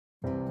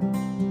Morning,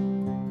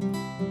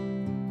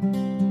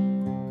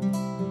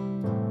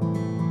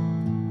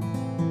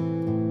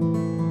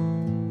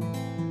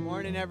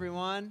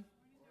 everyone.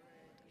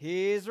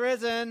 He's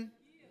risen.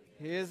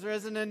 He is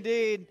risen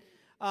indeed.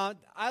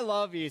 I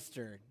love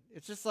Easter.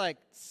 It's just like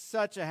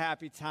such a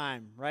happy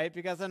time, right?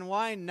 And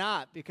why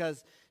not?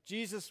 Because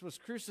Jesus was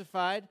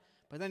crucified,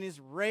 but then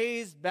he's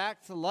raised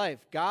back to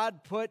life.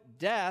 God put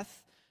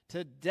death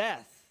to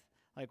death.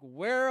 Like,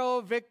 where, O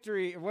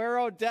victory, where,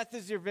 O death,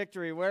 is your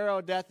victory? Where, O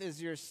death,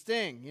 is your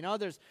sting? You know,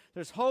 there's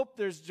hope,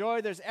 there's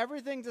joy, there's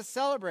everything to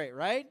celebrate,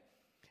 right?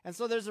 And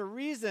so there's a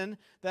reason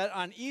that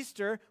on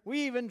Easter,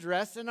 we even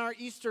dress in our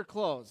Easter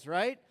clothes,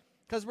 right?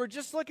 Because we're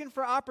just looking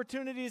for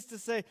opportunities to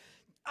say,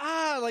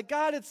 like,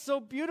 God, it's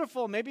so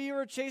beautiful. Maybe you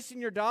were chasing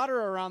your daughter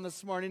around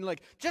this morning,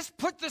 like, just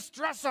put this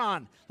dress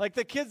on. Like,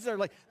 the kids are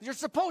like, you're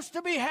supposed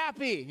to be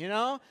happy, you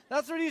know?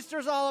 That's what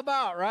Easter's all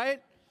about, right?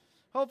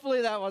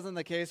 Hopefully that wasn't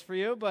the case for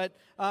you, but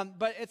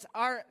it's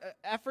our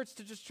efforts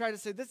to just try to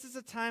say this is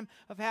a time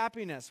of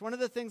happiness. One of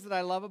the things that I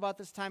love about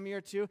this time of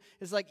year, too,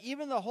 is like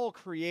even the whole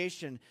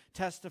creation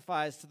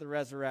testifies to the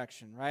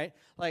resurrection, right?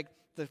 Like,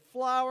 the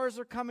flowers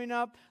are coming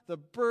up, the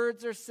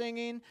birds are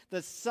singing,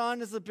 the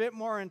sun is a bit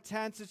more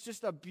intense. It's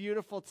just a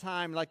beautiful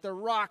time. Like, the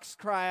rocks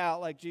cry out,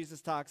 like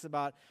Jesus talks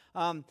about,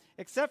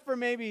 except for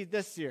maybe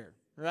this year,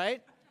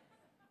 right?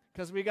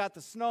 Because we got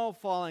the snow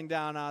falling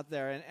down out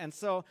there. And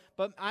so,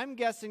 but I'm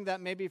guessing that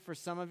maybe for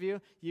some of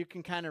you, you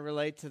can kind of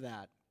relate to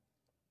that.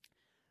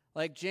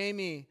 Like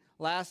Jamie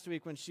last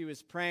week when she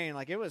was praying,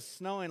 like it was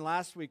snowing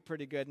last week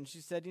pretty good. And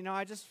she said,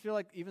 I just feel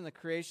like even the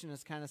creation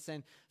is kind of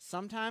saying,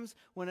 sometimes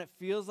when it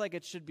feels like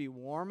it should be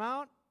warm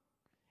out,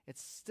 it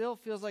still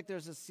feels like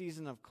there's a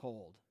season of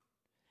cold.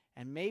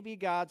 And maybe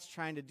God's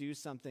trying to do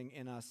something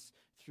in us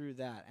through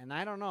that. And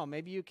I don't know,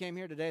 maybe you came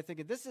here today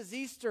thinking, this is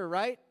Easter,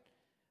 right?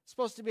 It's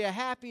supposed to be a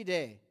happy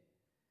day.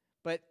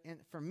 But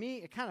for me,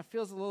 it kind of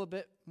feels a little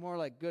bit more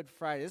like Good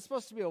Friday. It's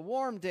supposed to be a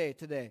warm day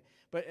today,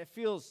 but it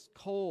feels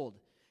cold.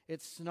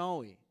 It's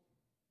snowy.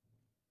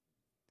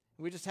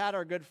 We just had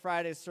our Good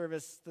Friday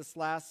service this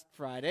last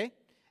Friday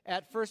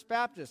at First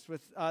Baptist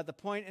with the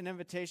point and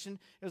invitation.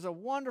 It was a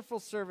wonderful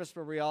service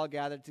where we all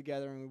gathered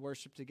together and we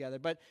worshiped together.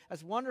 But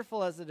as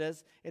wonderful as it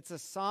is, it's a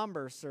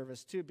somber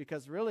service too,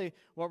 because really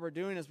what we're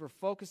doing is we're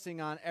focusing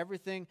on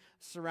everything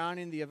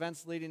surrounding the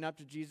events leading up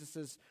to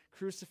Jesus'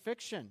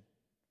 crucifixion.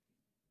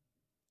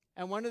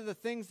 And one of the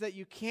things that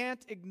you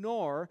can't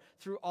ignore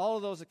through all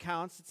of those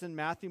accounts, it's in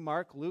Matthew,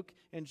 Mark, Luke,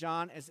 and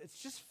John, is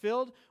it's just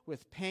filled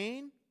with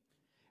pain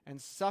and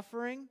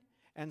suffering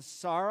and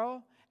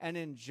sorrow and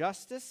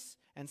injustice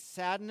and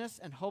sadness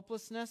and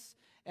hopelessness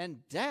and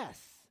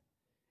death.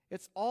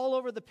 It's all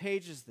over the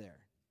pages there.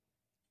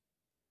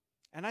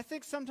 And I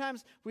think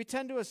sometimes we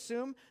tend to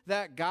assume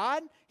that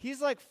God,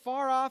 he's like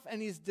far off and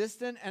he's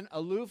distant and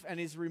aloof and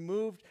he's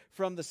removed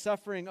from the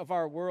suffering of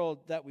our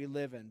world that we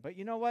live in. But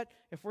you know what?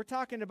 If we're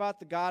talking about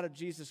the God of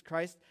Jesus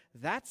Christ,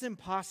 that's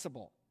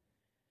impossible.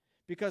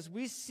 Because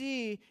we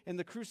see in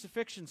the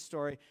crucifixion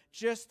story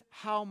just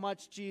how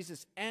much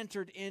Jesus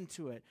entered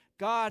into it.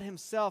 God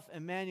himself,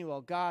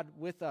 Emmanuel, God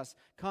with us,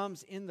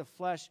 comes in the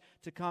flesh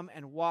to come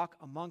and walk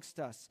amongst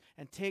us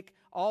and take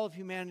all of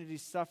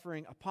humanity's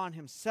suffering upon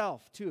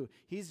himself too.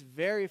 He's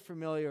very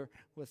familiar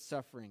with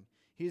suffering.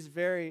 He's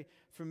very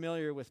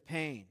familiar with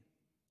pain.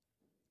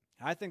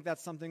 I think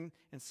that's something,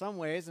 in some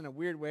ways, in a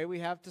weird way, we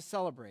have to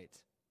celebrate.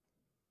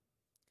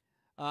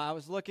 I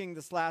was looking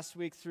this last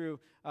week through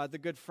the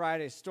Good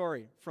Friday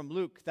story from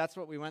Luke. That's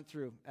what we went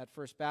through at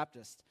First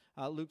Baptist.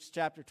 Luke's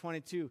chapter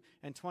 22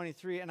 and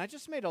 23. And I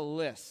just made a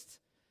list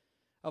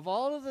of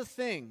all of the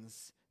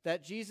things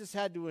that Jesus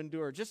had to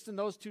endure just in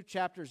those two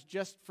chapters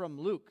just from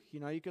Luke.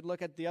 You could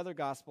look at the other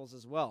Gospels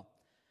as well.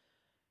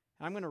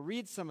 I'm going to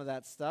read some of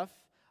that stuff.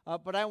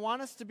 But I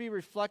want us to be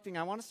reflecting.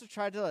 I want us to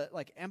try to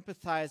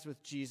empathize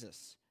with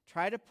Jesus.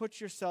 Try to put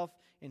yourself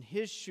in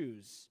his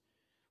shoes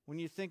when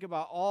you think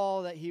about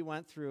all that he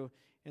went through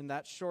in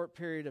that short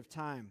period of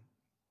time.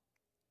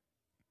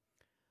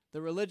 The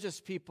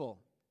religious people,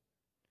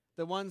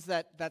 the ones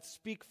that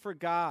speak for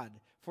God,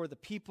 for the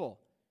people,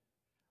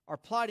 are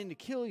plotting to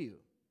kill you.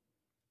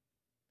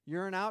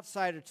 You're an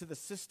outsider to the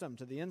system,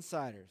 to the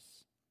insiders.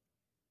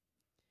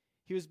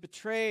 He was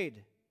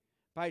betrayed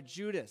by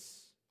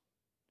Judas,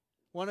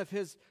 one of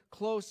his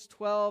close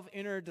 12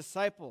 inner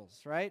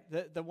disciples, right?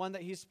 The one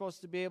that he's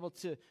supposed to be able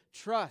to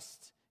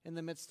trust in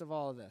the midst of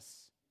all of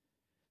this.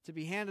 To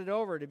be handed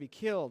over to be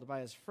killed by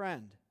his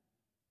friend.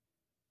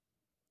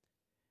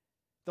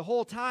 The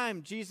whole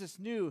time, Jesus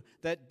knew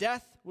that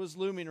death was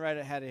looming right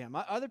ahead of him.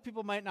 Other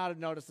people might not have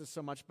noticed this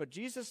so much, but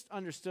Jesus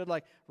understood,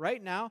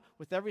 right now,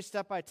 with every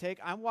step I take,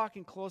 I'm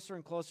walking closer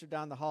and closer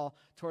down the hall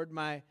toward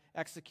my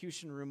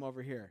execution room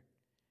over here.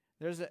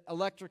 There's an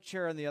electric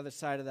chair on the other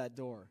side of that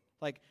door.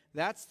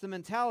 That's the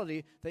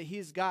mentality that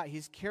he's got.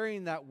 He's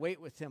carrying that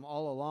weight with him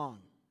all along.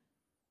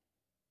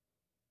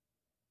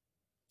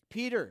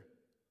 Peter,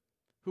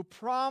 who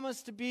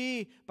promised to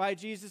be by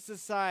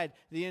Jesus' side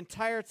the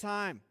entire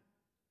time.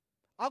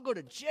 I'll go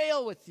to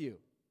jail with you.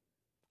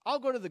 I'll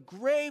go to the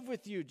grave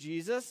with you,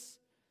 Jesus.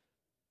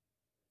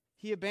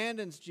 he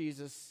abandons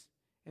Jesus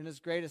in his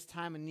greatest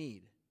time of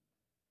need.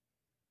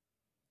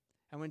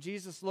 And when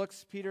Jesus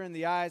looks Peter in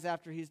the eyes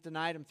after he's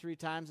denied him 3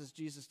 times, as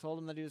Jesus told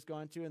him that he was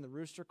going to, and the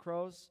rooster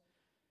crows,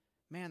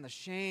 man, the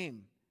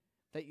shame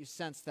that you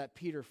sense that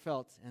Peter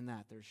felt in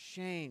that. There's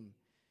shame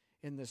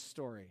in this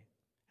story.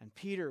 And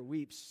Peter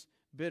weeps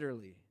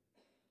bitterly.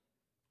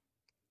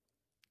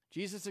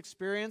 Jesus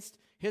experienced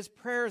his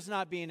prayers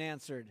not being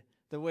answered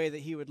the way that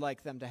he would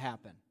like them to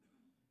happen.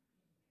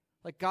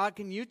 Like, God,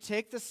 can you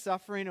take this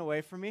suffering away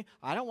from me?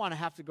 I don't want to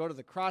have to go to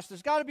the cross.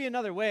 There's got to be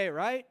another way,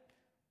 right?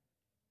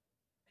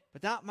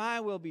 But not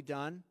my will be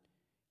done.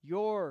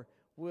 Your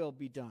will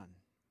be done.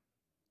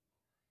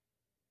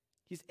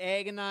 He's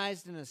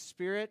agonized in his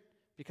spirit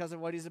because of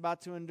what he's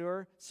about to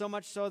endure. So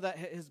much so that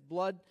his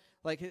blood,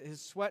 like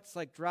his sweat's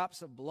like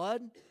drops of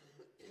blood.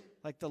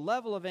 Like the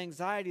level of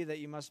anxiety that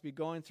you must be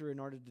going through in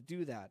order to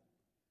do that.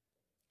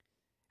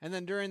 And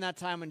then during that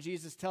time when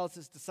Jesus tells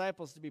his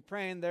disciples to be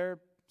praying, they're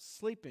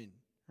sleeping,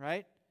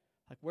 right?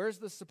 Like, where's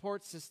the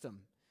support system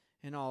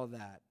in all of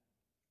that?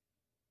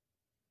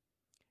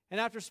 And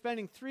after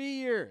spending 3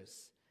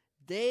 years,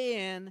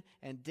 day in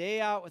and day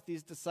out with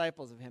these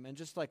disciples of him, and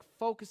just like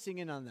focusing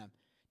in on them,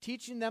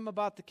 teaching them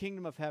about the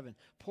kingdom of heaven,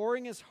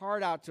 pouring his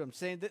heart out to them,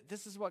 saying that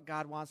this is what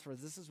God wants for us,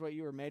 this is what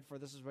you were made for,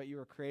 this is what you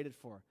were created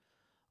for.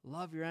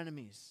 Love your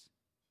enemies.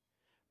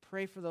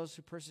 Pray for those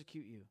who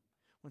persecute you.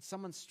 When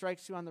someone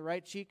strikes you on the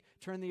right cheek,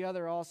 turn the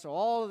other also.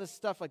 All of this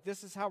stuff, like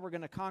this is how we're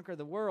going to conquer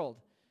the world.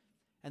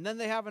 And then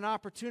they have an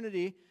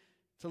opportunity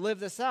to live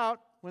this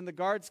out when the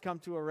guards come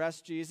to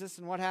arrest Jesus.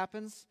 And what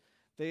happens?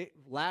 They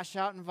lash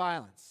out in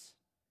violence.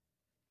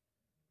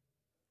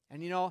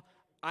 And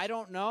I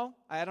don't know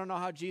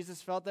how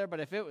Jesus felt there, but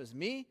if it was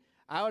me,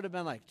 I would have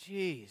been like,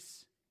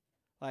 geez.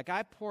 Like,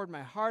 I poured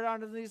my heart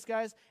onto these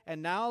guys,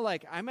 and now,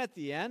 like, I'm at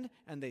the end,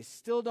 and they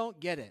still don't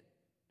get it.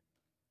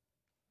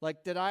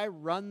 Like, did I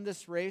run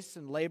this race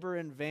and labor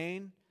in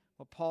vain?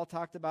 What Paul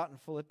talked about in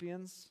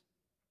Philippians.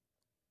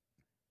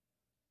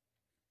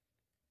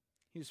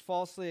 He was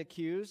falsely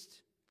accused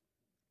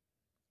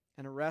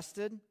and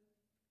arrested.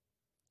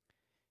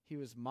 He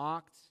was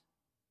mocked.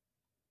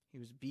 He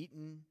was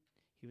beaten.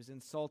 He was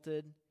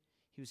insulted.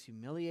 He was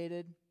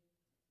humiliated.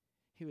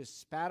 He was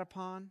spat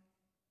upon.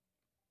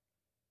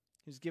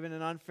 He was given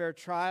an unfair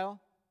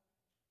trial.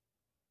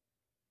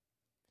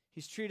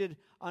 He's treated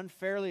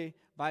unfairly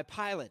by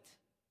Pilate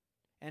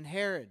and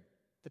Herod,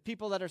 the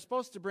people that are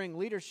supposed to bring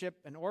leadership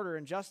and order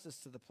and justice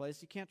to the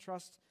place. You can't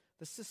trust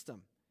the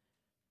system.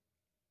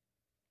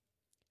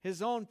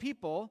 His own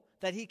people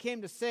that he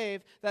came to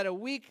save, that a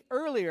week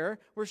earlier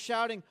were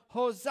shouting,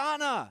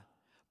 Hosanna!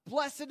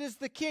 Blessed is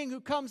the King who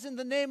comes in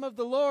the name of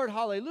the Lord.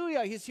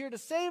 Hallelujah! He's here to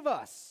save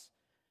us.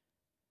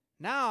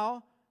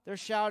 Now they're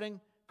shouting,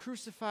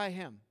 crucify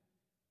him.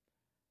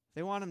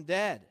 They want him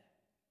dead.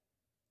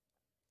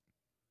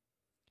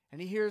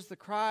 And he hears the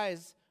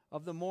cries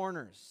of the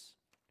mourners,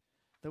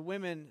 the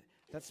women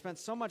that spent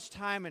so much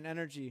time and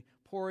energy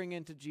pouring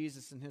into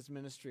Jesus and his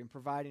ministry and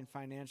providing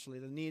financially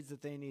the needs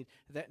that they need,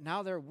 that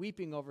now they're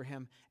weeping over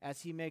him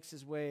as he makes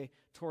his way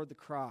toward the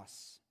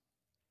cross.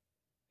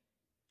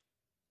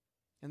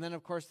 And then,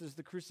 of course, there's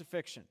the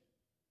crucifixion.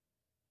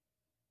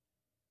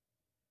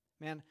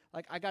 Man,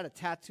 like, I got a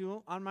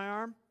tattoo on my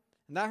arm,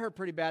 and that hurt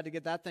pretty bad to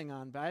get that thing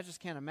on, but I just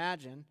can't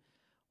imagine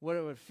what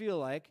it would feel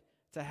like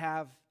to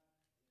have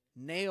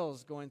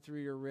nails going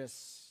through your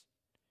wrists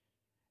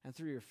and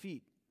through your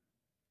feet.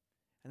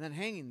 And then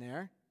hanging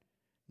there,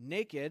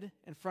 naked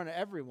in front of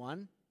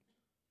everyone,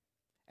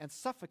 and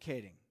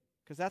suffocating,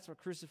 because that's what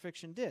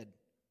crucifixion did.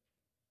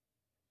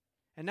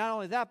 And not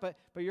only that, but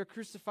you're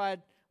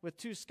crucified with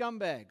 2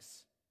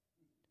 scumbags,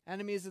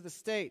 enemies of the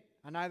state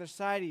on either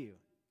side of you.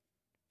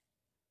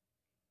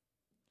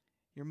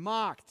 You're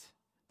mocked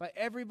by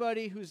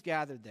everybody who's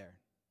gathered there.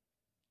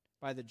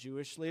 By the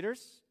Jewish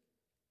leaders,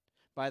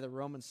 by the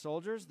Roman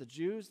soldiers, the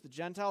Jews, the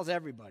Gentiles,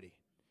 everybody.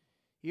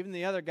 Even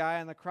the other guy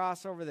on the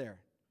cross over there,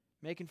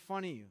 making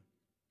fun of you.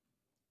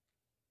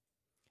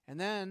 And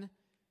then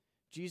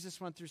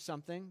Jesus went through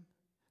something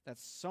that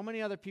so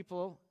many other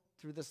people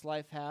through this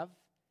life have,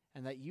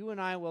 and that you and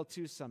I will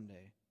too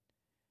someday.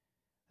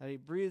 That he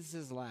breathes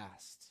his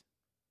last.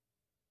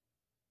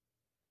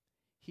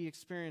 He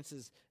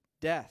experiences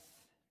death.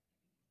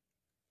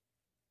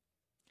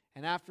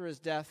 And after his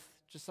death,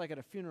 just like at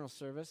a funeral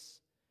service,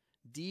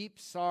 deep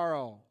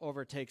sorrow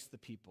overtakes the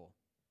people.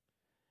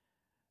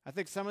 I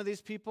think some of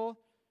these people,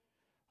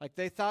 like,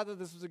 they thought that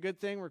this was a good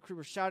thing.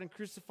 We're shouting,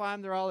 crucify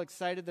him. They're all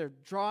excited. They're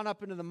drawn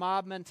up into the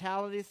mob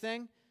mentality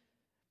thing.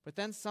 But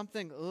then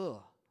something,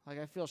 like,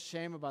 I feel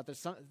shame about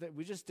this.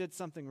 We just did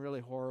something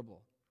really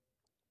horrible.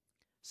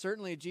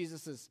 Certainly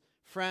Jesus'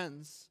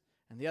 friends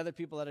and the other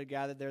people that had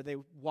gathered there, they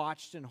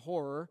watched in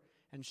horror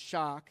and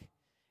shock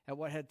at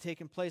what had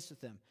taken place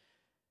with him.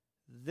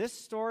 This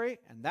story,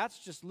 and that's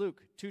just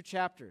Luke, 2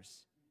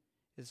 chapters,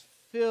 is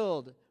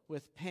filled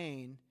with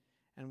pain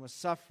and with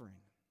suffering.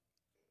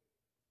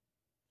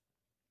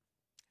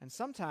 And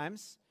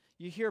sometimes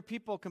you hear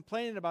people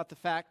complaining about the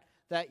fact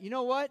that, you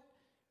know what?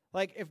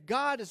 Like, if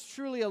God is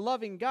truly a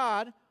loving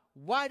God,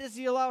 why does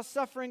he allow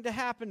suffering to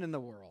happen in the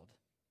world?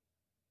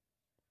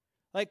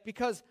 Like,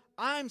 because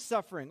I'm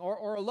suffering,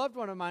 or a loved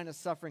one of mine is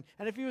suffering.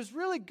 And if he was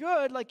really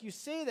good, like you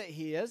say that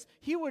he is,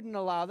 he wouldn't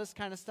allow this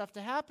kind of stuff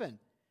to happen.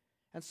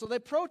 And so they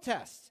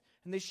protest,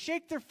 and they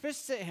shake their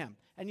fists at him.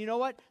 And you know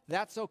what?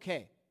 That's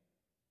okay.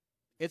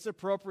 It's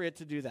appropriate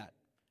to do that.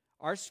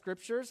 Our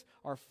scriptures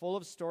are full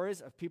of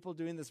stories of people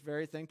doing this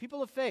very thing.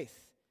 People of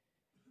faith.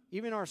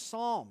 Even our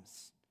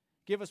Psalms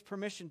give us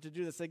permission to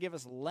do this. They give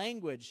us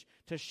language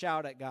to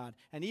shout at God.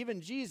 And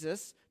even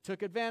Jesus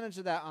took advantage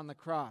of that on the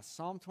cross.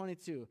 Psalm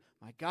 22,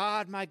 my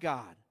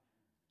God,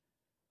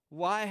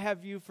 why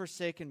have you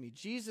forsaken me?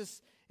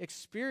 Jesus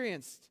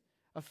experienced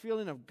a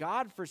feeling of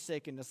God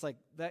forsakenness, like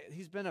that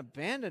he's been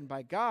abandoned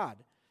by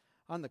God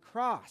on the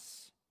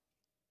cross.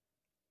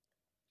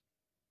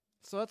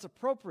 So that's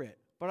appropriate.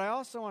 But I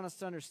also want us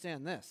to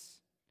understand this.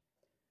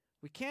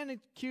 We can't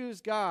accuse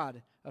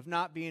God of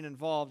not being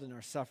involved in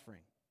our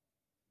suffering,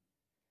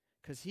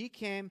 because he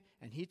came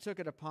and he took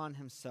it upon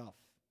himself.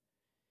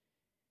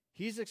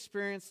 He's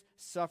experienced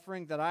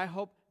suffering that I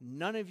hope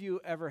none of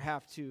you ever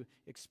have to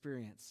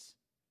experience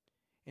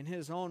in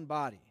his own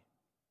body.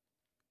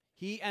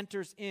 He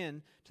enters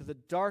into the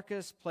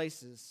darkest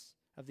places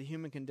of the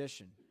human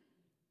condition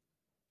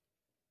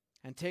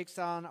and takes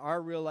on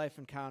our real life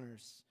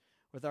encounters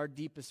with our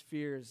deepest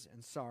fears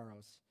and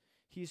sorrows.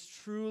 He's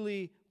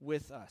truly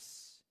with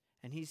us,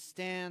 and he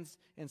stands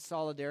in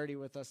solidarity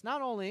with us,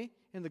 not only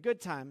in the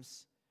good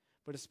times,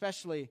 but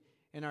especially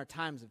in our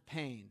times of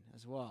pain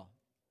as well.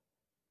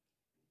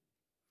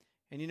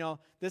 And you know,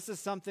 this is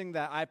something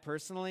that I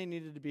personally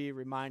needed to be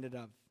reminded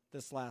of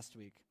this last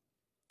week,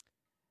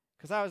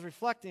 because I was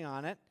reflecting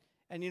on it.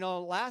 And you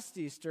know, last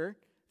Easter,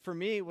 for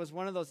me, was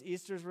one of those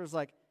Easters where it was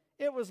like,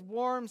 it was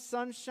warm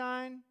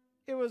sunshine,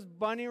 it was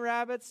bunny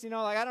rabbits. You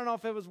know, like I don't know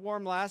if it was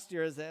warm last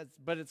year,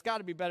 but it's got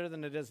to be better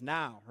than it is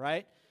now,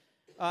 right?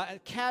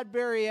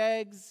 Cadbury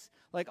eggs,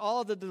 like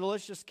all of the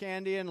delicious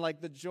candy and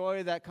like the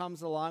joy that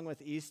comes along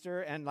with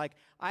Easter. And like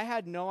I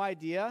had no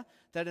idea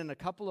that in a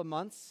couple of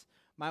months,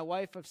 my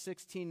wife of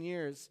 16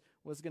 years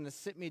was going to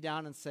sit me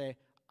down and say,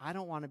 I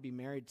don't want to be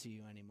married to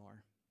you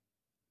anymore.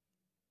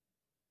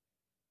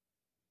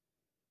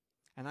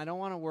 And I don't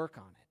want to work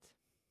on it.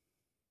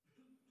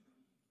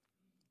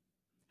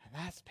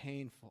 And that's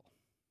painful.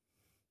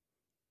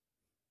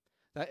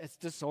 It's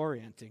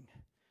disorienting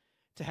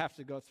to have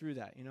to go through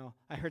that. You know,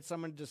 I heard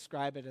someone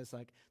describe it as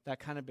like that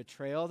kind of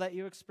betrayal that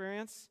you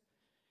experience.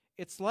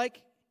 It's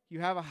like you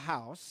have a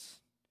house,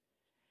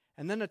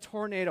 and then a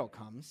tornado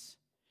comes,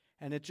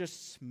 and it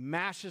just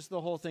smashes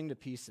the whole thing to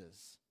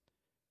pieces.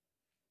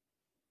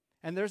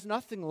 And there's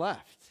nothing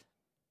left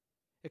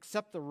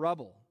except the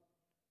rubble.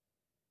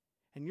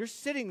 And you're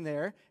sitting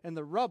there in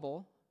the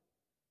rubble,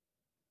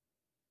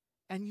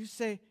 and you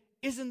say,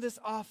 isn't this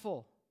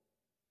awful?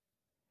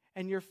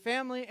 And your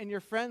family and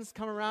your friends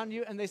come around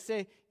you and they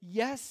say,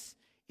 yes,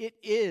 it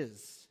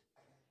is.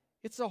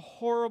 It's a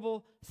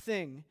horrible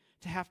thing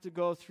to have to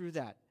go through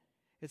that.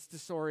 It's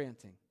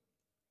disorienting.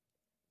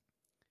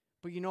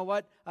 But you know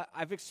what?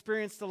 I've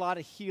experienced a lot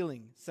of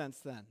healing since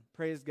then.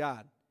 Praise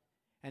God.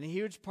 And a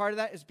huge part of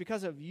that is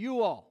because of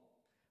you all.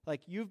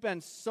 Like, you've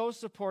been so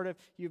supportive.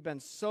 You've been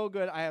so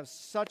good. I have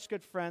such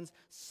good friends,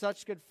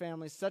 such good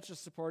family, such a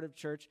supportive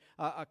church,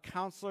 a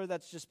counselor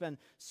that's just been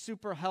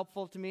super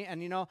helpful to me.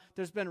 And, you know,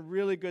 there's been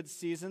really good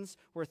seasons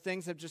where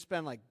things have just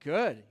been, like,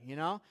 good, you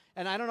know?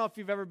 And I don't know if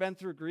you've ever been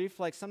through grief.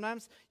 Like,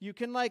 sometimes you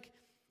can, like,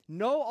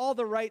 know all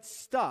the right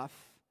stuff,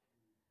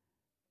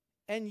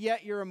 and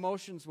yet your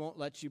emotions won't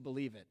let you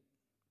believe it.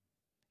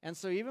 And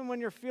so even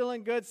when you're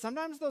feeling good,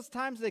 sometimes those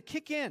times they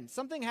kick in.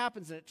 Something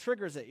happens and it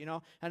triggers it, you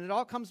know, and it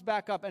all comes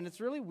back up. And it's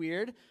really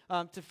weird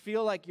to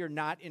feel like you're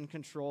not in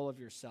control of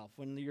yourself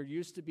when you're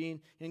used to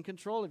being in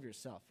control of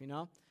yourself, you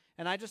know.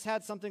 And I just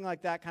had something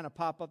like that kind of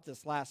pop up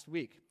this last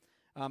week.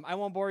 I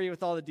won't bore you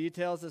with all the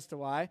details as to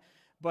why,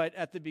 but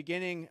at the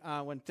beginning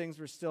when things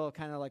were still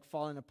kind of like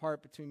falling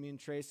apart between me and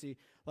Tracy,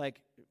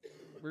 like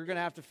we were going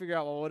to have to figure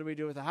out, well, what do we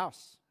do with the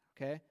house?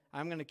 Okay,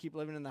 I'm going to keep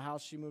living in the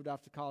house. She moved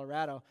off to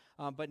Colorado.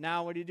 But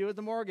now what do you do with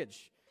the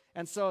mortgage?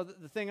 And so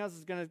the thing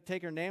is going to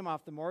take her name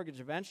off the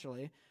mortgage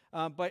eventually.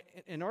 But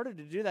in order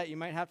to do that, you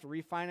might have to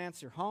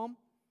refinance your home,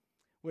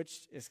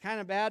 which is kind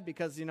of bad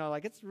because, you know,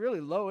 like it's really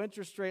low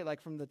interest rate,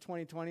 like from the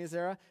 2020s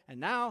era. And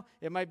now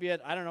it might be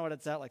at, I don't know what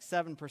it's at, like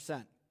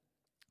 7%.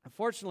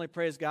 Unfortunately,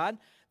 praise God,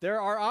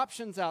 there are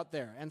options out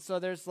there. And so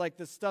there's like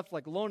this stuff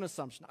like loan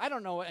assumption. I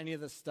don't know any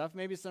of this stuff.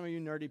 Maybe some of you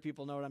nerdy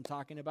people know what I'm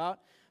talking about.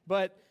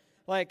 But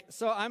like,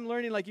 so I'm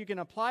learning, like, you can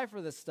apply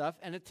for this stuff,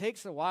 and it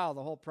takes a while,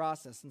 the whole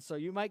process. And so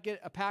you might get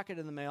a packet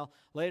in the mail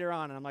later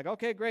on. And I'm like,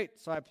 okay, great.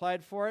 So I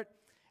applied for it,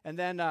 and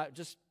then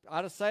just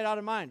out of sight, out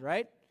of mind,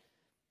 right?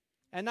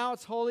 And now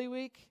it's Holy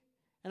Week,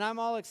 and I'm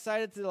all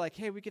excited to, like,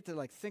 hey, we get to,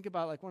 like, think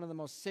about, like, one of the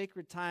most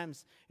sacred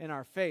times in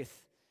our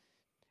faith.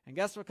 And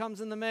guess what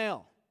comes in the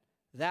mail?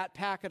 That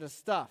packet of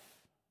stuff.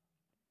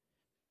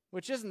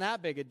 Which isn't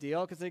that big a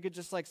deal because they could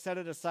just like set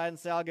it aside and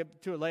say, I'll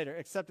get to it later.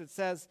 Except it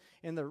says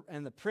in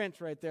the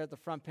print right there at the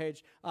front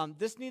page,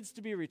 this needs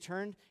to be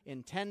returned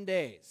in 10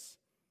 days.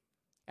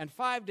 And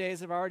 5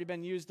 days have already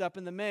been used up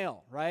in the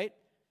mail, right?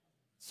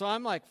 So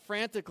I'm like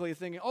frantically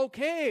thinking,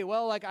 okay,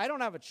 well, like I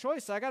don't have a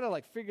choice. I got to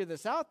like figure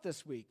this out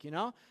this week, you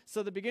know?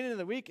 So the beginning of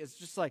the week is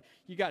just like,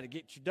 you got to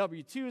get your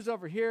W-2s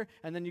over here,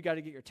 and then you got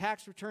to get your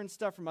tax return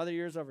stuff from other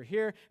years over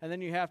here, and then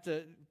you have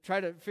to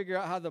try to figure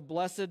out how the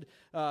blessed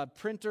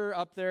printer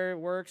up there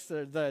works,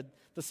 the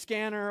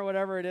scanner or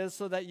whatever it is,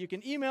 so that you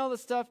can email the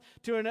stuff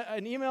to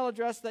an email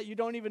address that you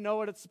don't even know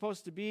what it's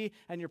supposed to be,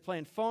 and you're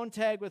playing phone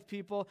tag with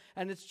people,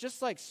 and it's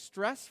just like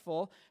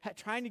stressful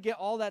trying to get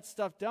all that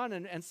stuff done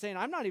and saying,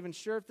 I'm not even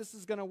sure if this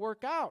is going to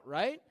work out,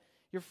 right?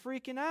 You're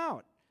freaking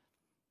out.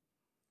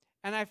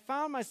 And I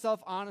found myself,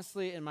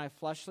 honestly, in my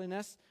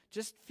fleshliness,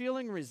 just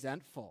feeling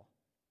resentful.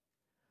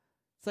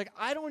 It's like,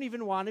 I don't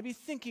even want to be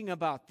thinking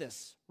about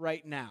this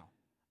right now.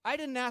 I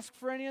didn't ask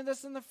for any of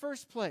this in the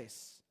first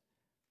place.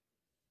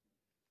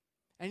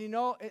 And you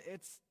know,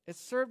 it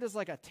served as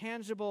like a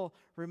tangible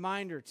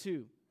reminder,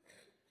 too,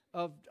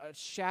 of a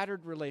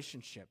shattered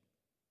relationship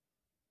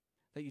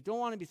that you don't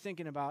want to be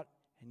thinking about,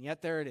 and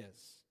yet there it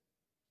is.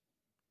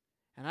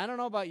 And I don't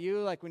know about you,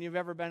 like when you've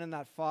ever been in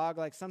that fog,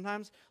 like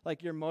sometimes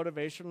like your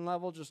motivation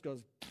level just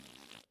goes,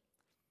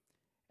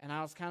 and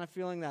I was kind of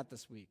feeling that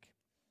this week.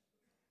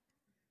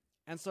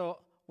 And so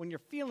when you're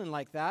feeling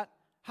like that,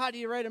 how do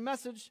you write a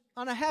message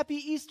on a happy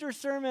Easter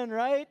sermon,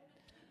 right?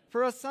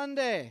 For a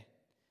Sunday.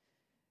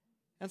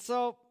 And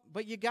so,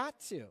 but you got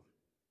to.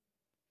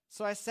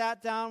 So I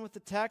sat down with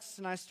the text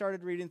and I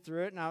started reading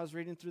through it, and I was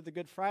reading through the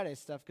Good Friday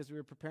stuff because we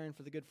were preparing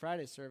for the Good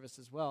Friday service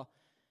as well.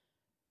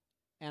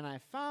 And I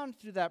found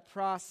through that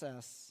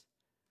process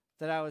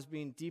that I was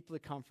being deeply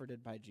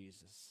comforted by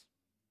Jesus.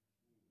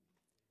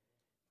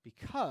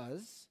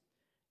 Because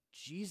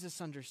Jesus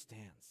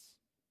understands.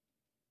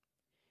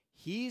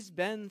 He's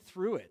been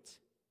through it.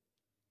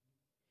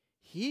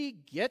 He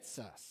gets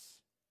us.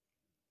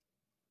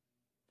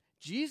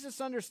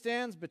 Jesus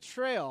understands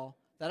betrayal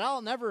that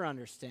I'll never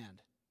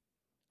understand.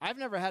 I've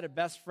never had a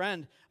best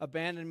friend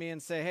abandon me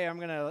and say, hey, I'm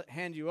going to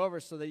hand you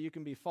over so that you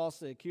can be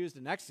falsely accused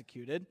and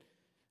executed.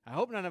 I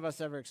hope none of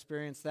us ever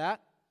experienced that.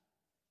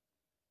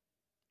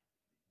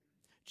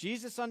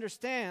 Jesus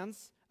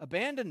understands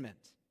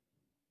abandonment.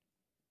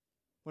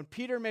 When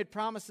Peter made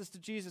promises to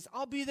Jesus,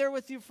 I'll be there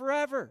with you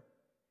forever,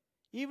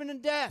 even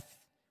in death,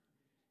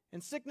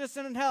 in sickness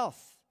and in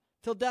health,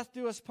 till death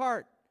do us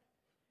part.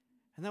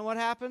 And then what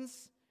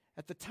happens?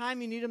 At the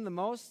time you need them the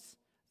most,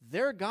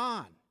 they're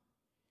gone.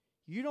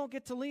 You don't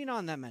get to lean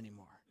on them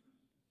anymore.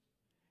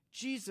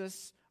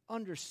 Jesus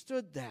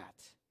understood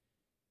that.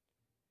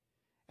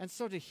 And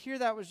so to hear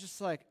that was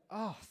just like,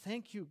 oh,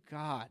 thank you,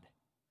 God.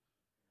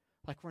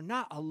 Like, we're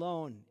not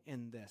alone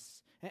in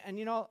this. And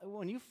you know,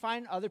 when you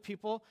find other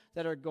people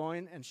that are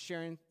going and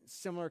sharing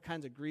similar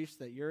kinds of griefs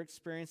that you're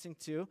experiencing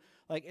too,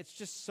 like, it's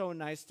just so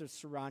nice to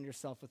surround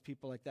yourself with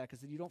people like that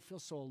because you don't feel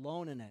so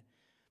alone in it.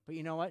 But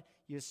you know what?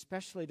 You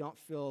especially don't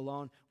feel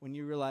alone when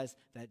you realize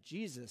that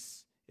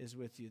Jesus is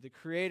with you, the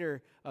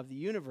creator of the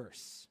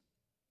universe.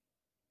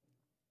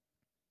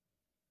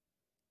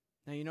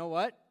 Now, you know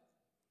what?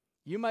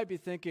 You might be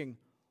thinking,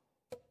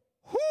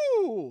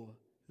 whoo,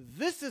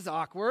 this is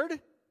awkward.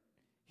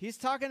 He's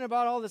talking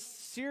about all this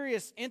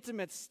serious,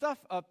 intimate stuff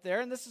up there,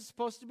 and this is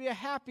supposed to be a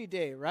happy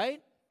day,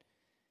 right?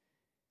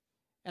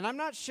 And I'm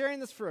not sharing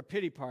this for a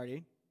pity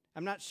party.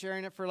 I'm not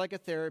sharing it for like a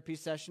therapy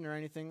session or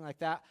anything like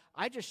that.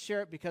 I just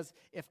share it because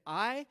if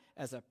I,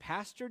 as a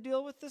pastor,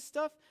 deal with this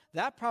stuff,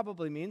 that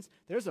probably means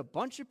there's a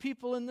bunch of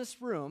people in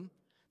this room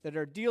that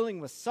are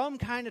dealing with some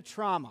kind of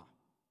trauma.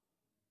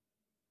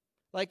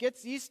 Like,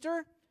 it's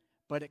Easter,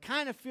 but it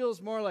kind of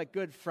feels more like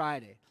Good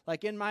Friday.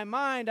 Like, in my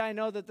mind, I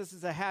know that this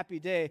is a happy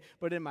day,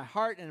 but in my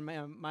heart and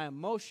my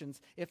emotions,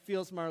 it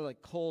feels more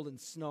like cold and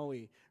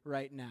snowy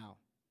right now.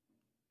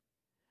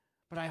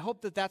 But I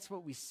hope that that's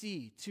what we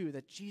see, too,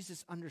 that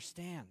Jesus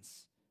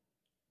understands.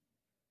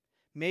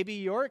 Maybe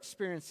you're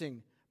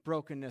experiencing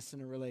brokenness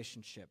in a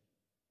relationship.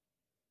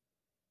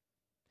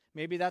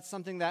 Maybe that's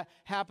something that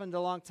happened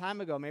a long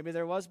time ago. Maybe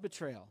there was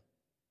betrayal.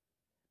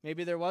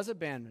 Maybe there was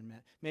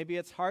abandonment. Maybe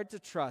it's hard to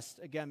trust,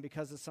 again,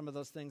 because of some of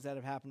those things that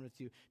have happened with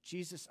you.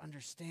 Jesus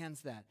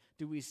understands that.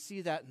 Do we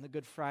see that in the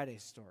Good Friday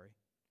story?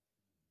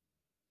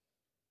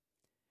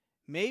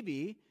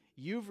 Maybe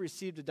you've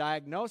received a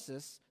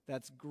diagnosis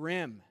that's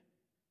grim,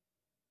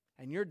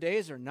 and your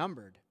days are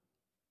numbered,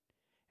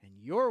 and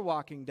you're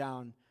walking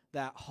down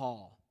that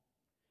hall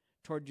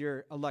toward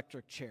your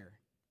electric chair,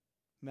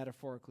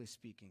 metaphorically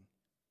speaking.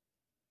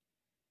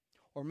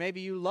 Or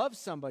maybe you love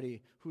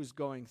somebody who's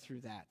going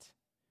through that,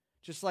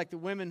 just like the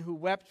women who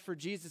wept for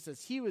Jesus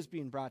as he was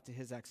being brought to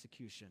his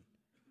execution.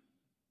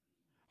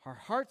 Our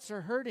hearts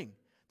are hurting.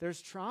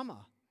 There's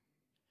trauma.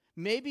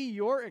 Maybe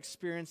you're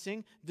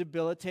experiencing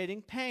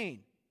debilitating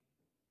pain.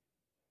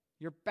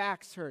 Your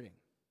back's hurting.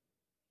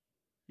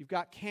 You've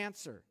got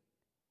cancer.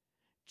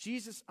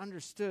 Jesus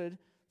understood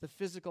the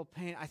physical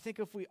pain. I think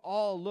if we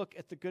all look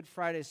at the Good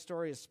Friday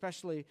story,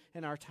 especially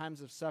in our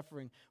times of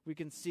suffering, we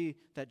can see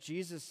that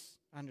Jesus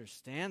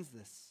understands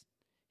this.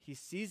 He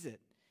sees it.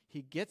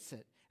 He gets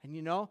it. And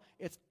you know,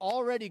 it's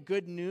already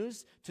good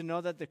news to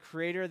know that the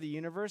creator of the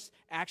universe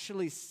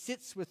actually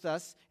sits with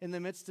us in the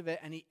midst of it,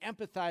 and he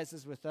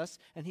empathizes with us,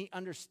 and he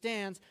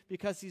understands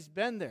because he's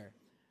been there.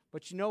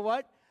 But you know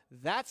what?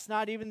 That's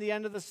not even the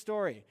end of the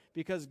story,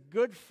 because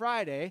Good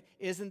Friday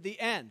isn't the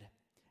end.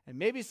 And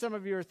maybe some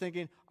of you are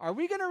thinking, are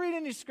we going to read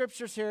any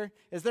scriptures here?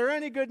 Is there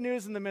any good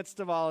news in the midst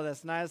of all of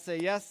this? And I say,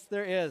 yes,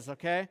 there is,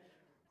 okay?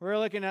 We're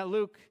looking at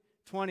Luke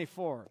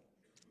 24,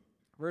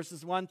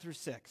 verses 1 through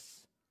 6.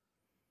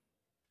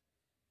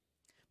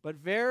 But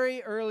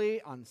very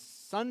early on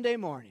Sunday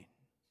morning,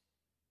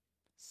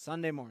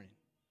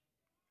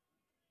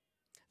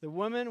 the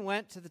women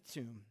went to the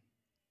tomb.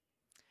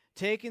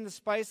 Taking the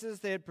spices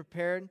they had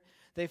prepared,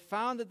 they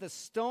found that the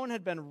stone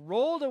had been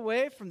rolled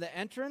away from the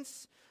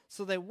entrance,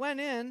 so they went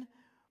in,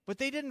 but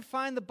they didn't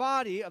find the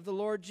body of the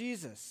Lord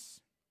Jesus.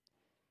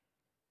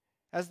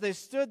 As they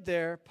stood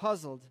there,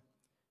 puzzled,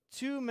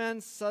 two men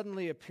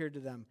suddenly appeared to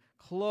them,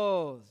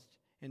 clothed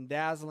in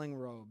dazzling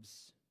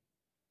robes.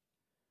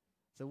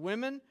 The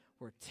women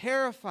were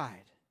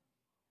terrified,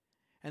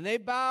 and they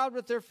bowed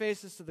with their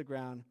faces to the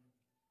ground.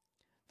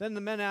 Then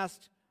the men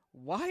asked,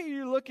 "Why are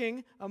you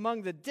looking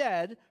among the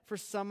dead for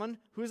someone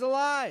who's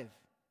alive?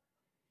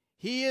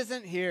 He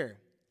isn't here.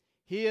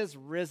 He is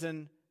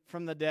risen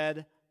from the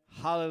dead."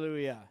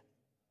 Hallelujah.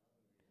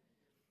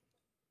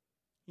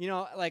 You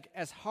know, like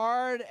as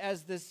hard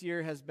as this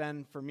year has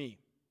been for me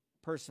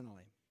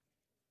personally,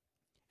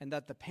 and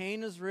that the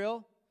pain is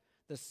real,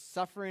 the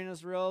suffering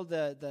is real,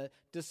 the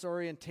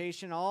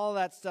disorientation, all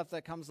that stuff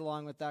that comes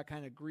along with that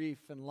kind of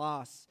grief and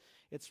loss,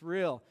 it's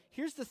real.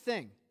 Here's the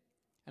thing,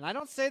 and I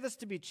don't say this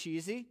to be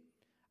cheesy.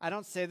 I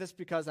don't say this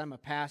because I'm a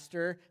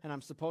pastor and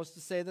I'm supposed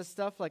to say this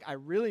stuff. Like, I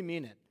really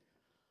mean it.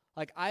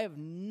 Like, I have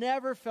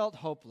never felt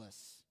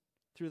hopeless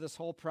through this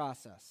whole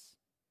process.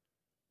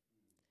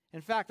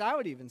 In fact, I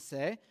would even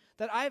say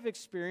that I have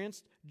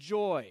experienced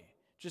joy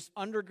just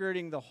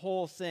undergirding the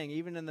whole thing,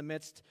 even in the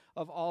midst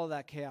of all of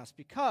that chaos,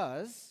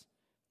 because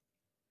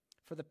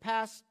for the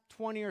past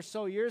 20 or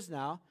so years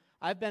now,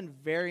 I've been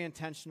very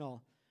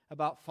intentional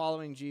about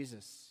following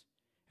Jesus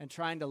and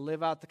trying to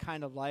live out the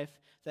kind of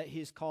life that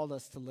he's called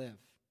us to live.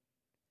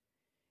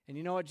 And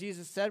you know what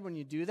Jesus said when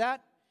you do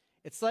that?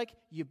 It's like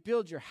you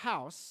build your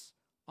house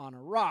on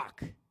a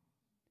rock.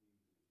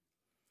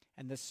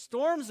 And the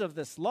storms of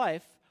this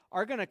life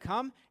are going to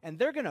come, and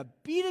they're going to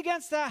beat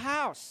against that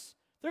house.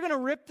 They're going to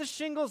rip the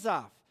shingles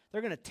off.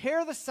 They're going to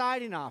tear the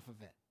siding off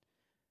of it.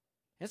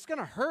 It's going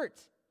to hurt.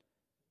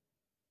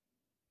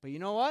 But you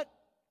know what?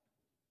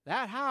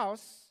 That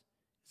house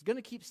is going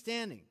to keep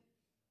standing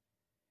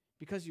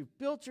because you've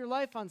built your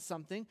life on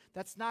something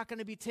that's not going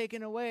to be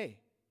taken away.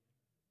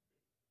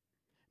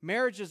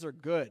 Marriages are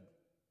good.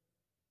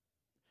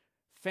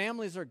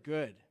 Families are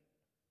good.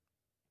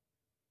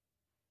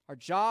 Our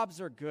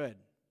jobs are good.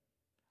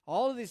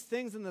 All of these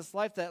things in this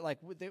life that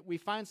we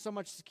find so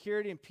much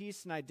security and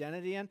peace and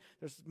identity in,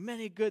 there's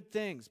many good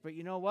things. But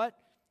you know what?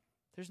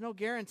 There's no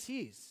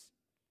guarantees.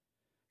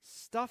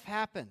 Stuff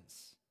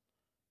happens.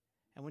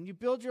 And when you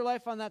build your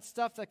life on that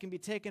stuff that can be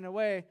taken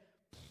away,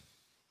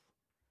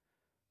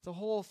 the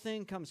whole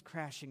thing comes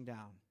crashing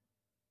down.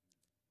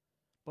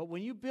 But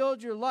when you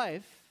build your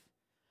life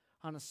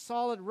on a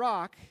solid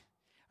rock,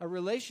 a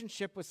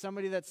relationship with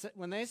somebody that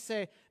when they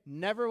say,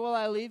 "Never will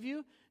I leave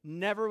you,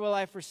 never will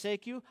I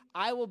forsake you,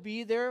 I will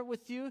be there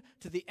with you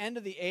to the end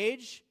of the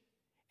age,"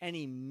 and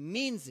he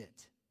means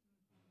it.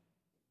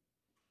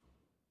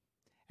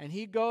 And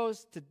he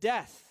goes to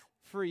death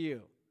for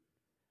you.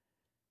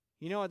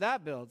 You know what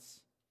that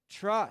builds?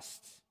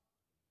 Trust,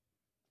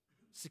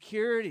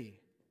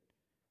 security,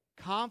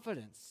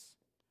 confidence,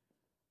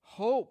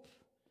 hope,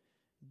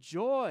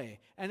 joy.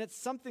 And it's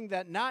something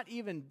that not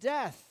even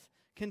death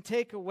can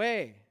take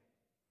away.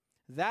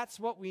 That's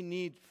what we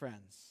need,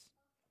 friends.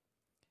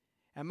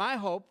 And my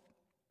hope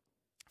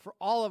for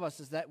all of us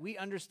is that we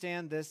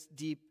understand this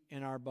deep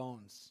in our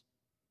bones.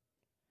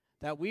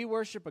 That we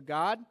worship a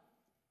God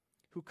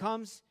who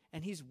comes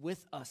and he's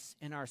with us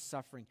in our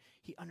suffering.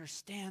 He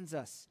understands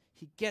us.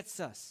 He gets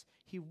us.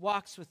 He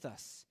walks with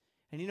us.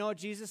 And you know what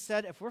Jesus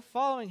said? If we're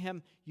following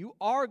him, you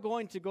are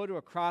going to go to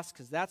a cross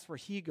because that's where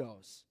he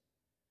goes.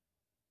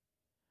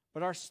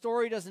 But our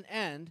story doesn't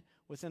end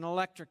with an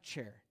electric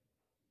chair.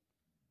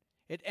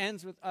 It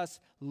ends with us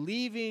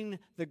leaving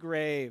the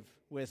grave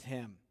with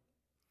him.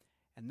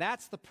 And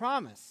that's the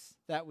promise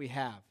that we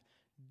have.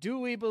 Do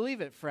we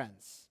believe it,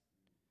 friends?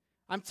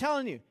 I'm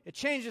telling you, it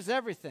changes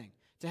everything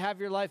to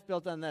have your life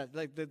built on that.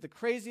 Like the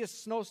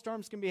craziest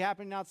snowstorms can be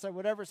happening outside,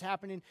 whatever's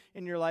happening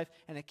in your life,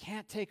 and it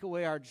can't take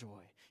away our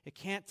joy. It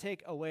can't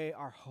take away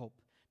our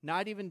hope.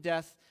 Not even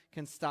death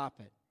can stop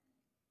it.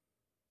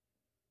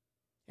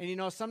 And you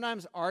know,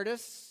 sometimes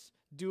artists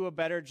do a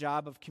better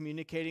job of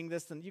communicating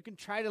this than you can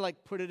try to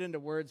put it into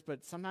words,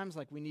 but sometimes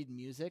we need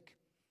music.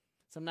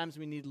 Sometimes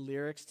we need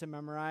lyrics to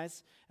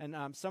memorize.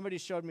 And somebody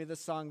showed me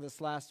this song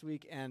this last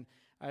week, and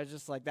I was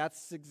just like,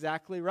 that's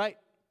exactly right.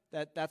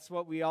 That's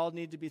what we all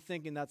need to be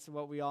thinking. That's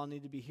what we all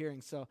need to be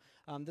hearing. So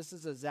this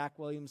is a Zach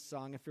Williams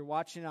song. If you're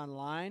watching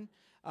online,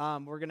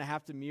 We're going to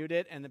have to mute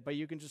it, but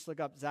you can just look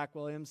up Zach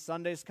Williams.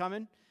 Sunday's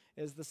Comin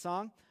is the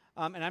song.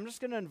 And I'm just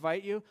going to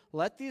invite you,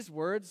 let these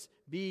words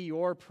be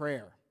your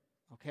prayer,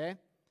 okay?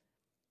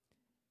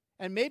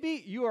 And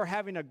maybe you are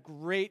having a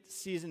great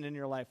season in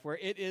your life where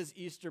it is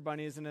Easter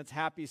bunnies and it's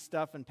happy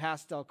stuff and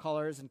pastel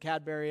colors and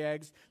Cadbury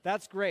eggs.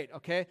 That's great,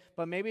 okay?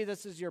 But maybe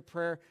this is your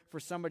prayer for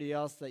somebody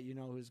else that you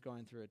know who's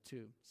going through it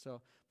too.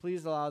 So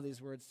please allow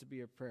these words to be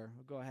your prayer.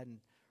 We'll go ahead and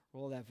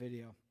roll that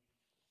video.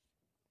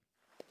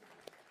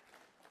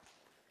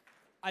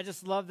 I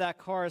just love that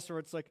chorus where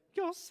it's like,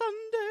 your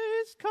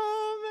Sunday's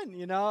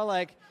coming,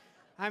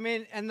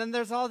 and then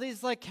there's all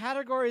these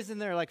categories in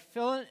there,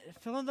 fill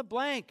in the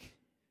blank.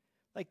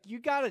 You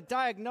got a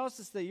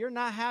diagnosis that you're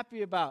not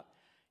happy about.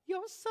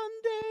 Your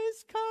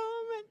Sunday's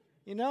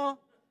coming,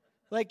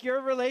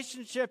 your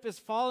relationship is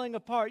falling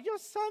apart. Your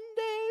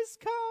Sunday's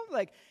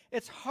come.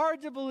 It's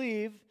hard to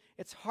believe.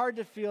 It's hard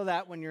to feel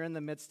that when you're in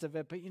the midst of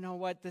it. But you know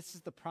what? This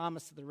is the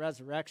promise of the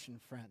resurrection,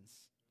 friends.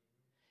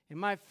 It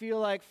might feel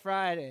like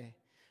Friday,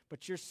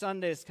 but your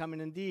Sunday is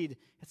coming. Indeed,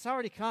 it's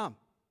already come.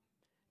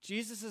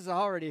 Jesus is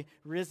already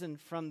risen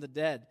from the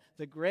dead.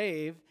 The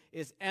grave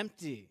is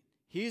empty.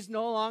 He's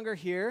no longer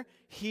here.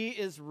 He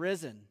is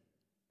risen.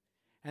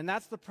 And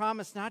that's the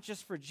promise not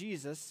just for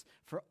Jesus,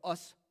 for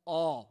us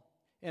all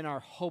in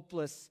our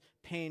hopeless,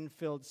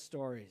 pain-filled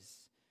stories.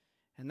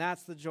 And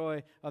that's the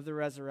joy of the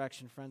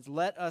resurrection, friends.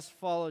 Let us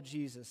follow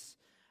Jesus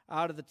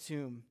out of the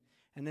tomb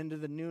and into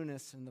the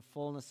newness and the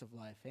fullness of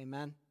life.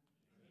 Amen?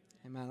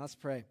 Amen. Let's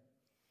pray.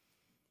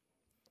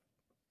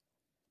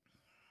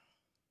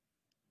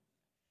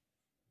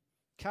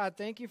 God,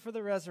 thank you for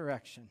the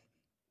resurrection.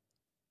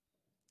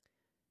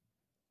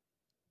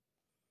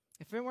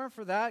 If it weren't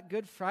for that,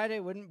 Good Friday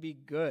wouldn't be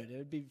good. It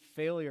would be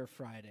Failure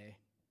Friday.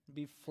 It would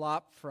be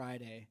Flop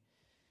Friday.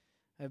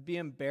 It would be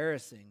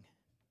embarrassing.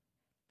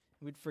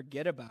 We'd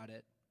forget about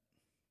it.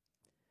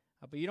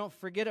 But you don't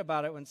forget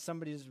about it when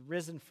somebody's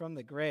risen from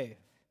the grave.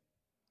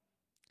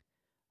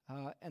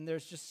 And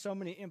there's just so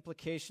many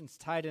implications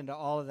tied into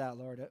all of that,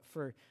 Lord,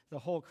 for the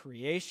whole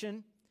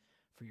creation,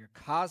 for your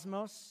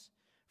cosmos,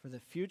 for the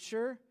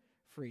future,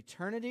 for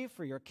eternity,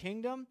 for your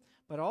kingdom,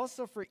 but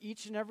also for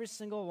each and every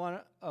single one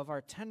of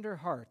our tender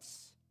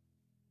hearts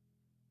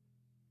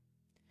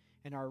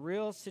in our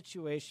real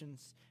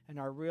situations and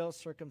our real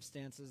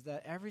circumstances,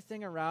 that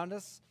everything around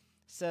us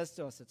says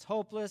to us it's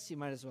hopeless. You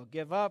might as well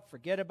give up,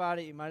 forget about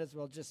it. You might as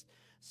well just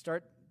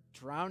start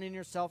drowning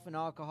yourself in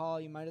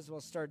alcohol. You might as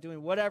well start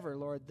doing whatever,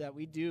 Lord, that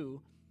we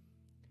do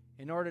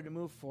in order to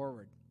move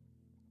forward.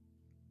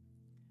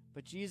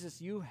 But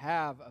Jesus, you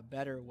have a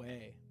better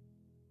way.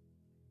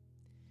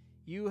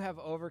 You have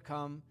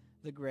overcome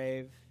the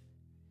grave,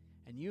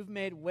 and you've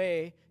made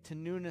way to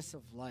newness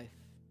of life.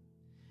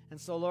 And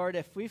so, Lord,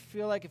 if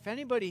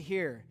anybody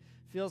here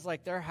feels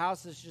like their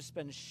house has just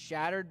been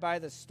shattered by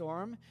the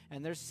storm,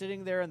 and they're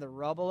sitting there in the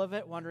rubble of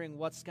it wondering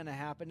what's going to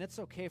happen, it's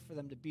okay for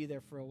them to be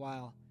there for a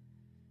while.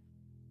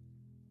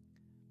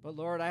 But,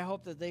 Lord, I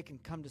hope that they can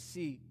come to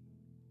see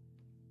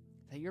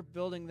that you're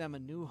building them a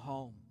new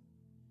home.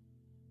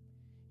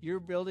 You're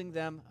building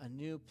them a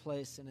new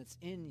place, and it's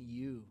in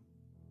you.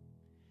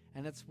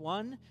 And it's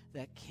one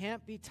that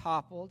can't be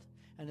toppled,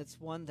 and it's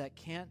one that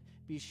can't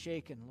be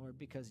shaken, Lord,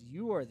 because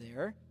you are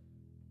there,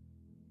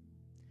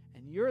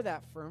 and you're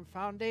that firm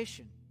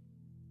foundation.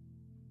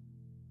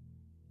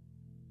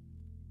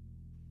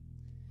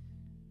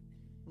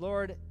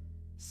 Lord,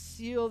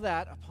 seal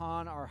that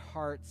upon our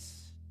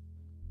hearts,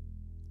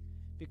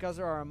 because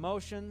our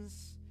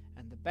emotions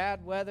and the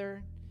bad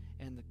weather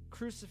and the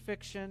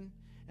crucifixion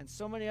and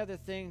so many other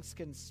things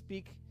can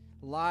speak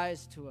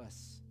lies to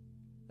us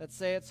that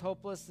say it's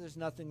hopeless, there's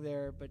nothing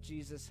there. But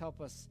Jesus,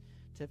 help us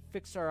to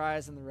fix our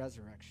eyes on the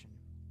resurrection.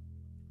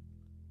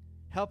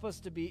 Help us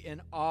to be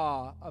in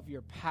awe of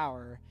your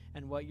power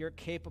and what you're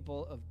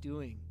capable of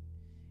doing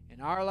in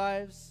our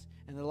lives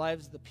and the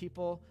lives of the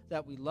people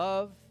that we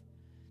love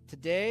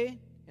today,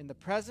 in the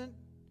present,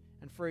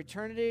 and for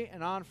eternity,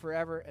 and on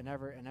forever and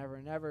ever and ever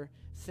and ever.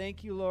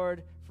 Thank you,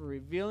 Lord, for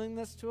revealing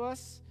this to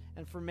us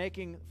and for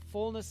making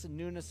fullness and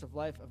newness of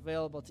life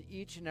available to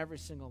each and every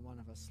single one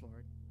of us,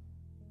 Lord.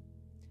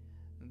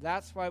 And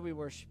that's why we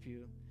worship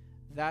you.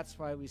 That's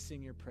why we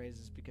sing your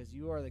praises, because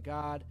you are the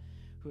God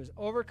who has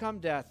overcome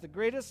death, the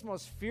greatest,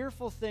 most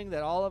fearful thing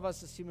that all of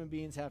us as human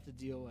beings have to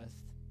deal with.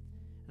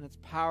 And it's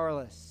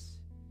powerless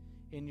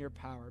in your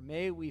power.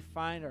 May we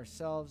find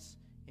ourselves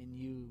in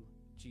you,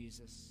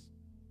 Jesus.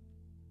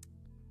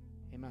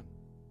 Amen.